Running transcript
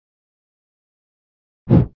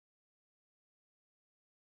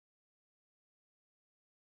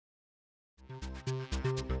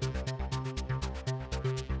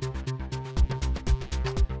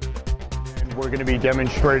we're going to be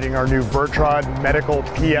demonstrating our new Vertrod Medical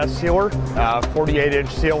PS Sealer, 48-inch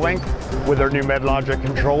seal length with our new MedLogic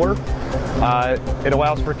Controller. It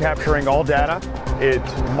allows for capturing all data. It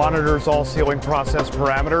monitors all sealing process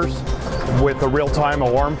parameters with a real-time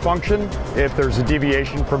alarm function if there's a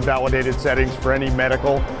deviation from validated settings for any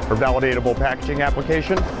medical or validatable packaging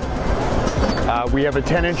application. We have a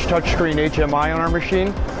 10-inch touchscreen HMI on our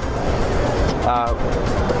machine.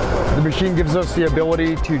 The machine gives us the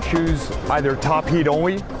ability to choose either top heat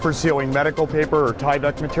only for sealing medical paper or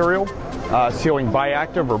Tyvek material, sealing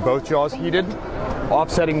biactive or both jaws heated,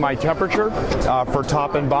 offsetting my temperature for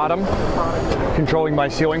top and bottom, controlling my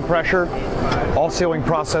sealing pressure. All sealing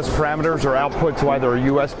process parameters are output to either a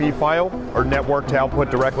USB file or network to output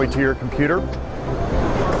directly to your computer.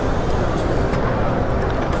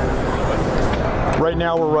 Right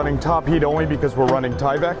now we're running top heat only because we're running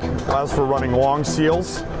Tyvek. Allows for running long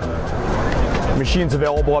seals. The machine's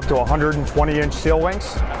available up to 120-inch seal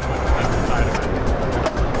lengths.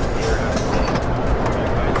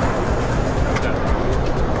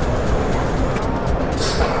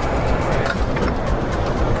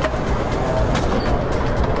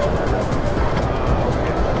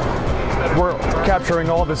 We're capturing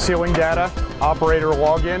all the sealing data, operator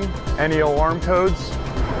login, any alarm codes,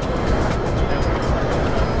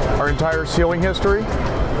 our entire sealing history.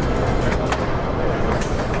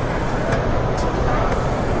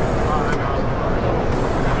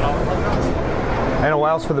 And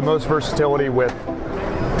allows for the most versatility with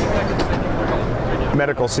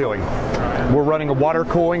medical sealing. We're running a water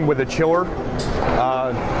cooling with a chiller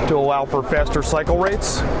to allow for faster cycle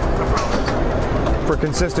rates. For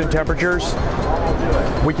consistent temperatures,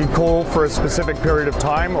 we can cool for a specific period of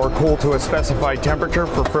time or cool to a specified temperature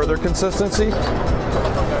for further consistency.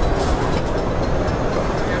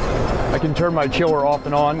 I can turn my chiller off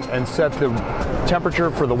and on and set the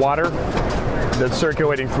temperature for the water that's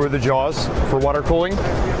circulating through the jaws for water cooling.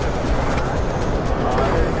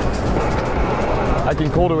 I can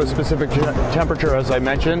cool to a specific temperature, as I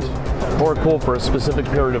mentioned, or cool for a specific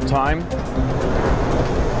period of time.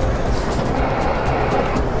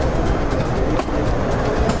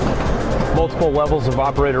 Multiple levels of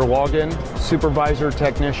operator login, supervisor,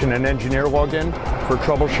 technician, and engineer login for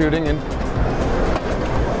troubleshooting, and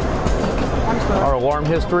our alarm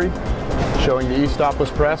history showing the E-stop was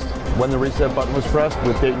pressed, when the reset button was pressed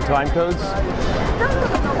with date and time codes.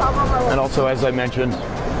 And also, as I mentioned,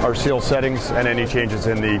 our seal settings and any changes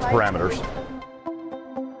in the parameters.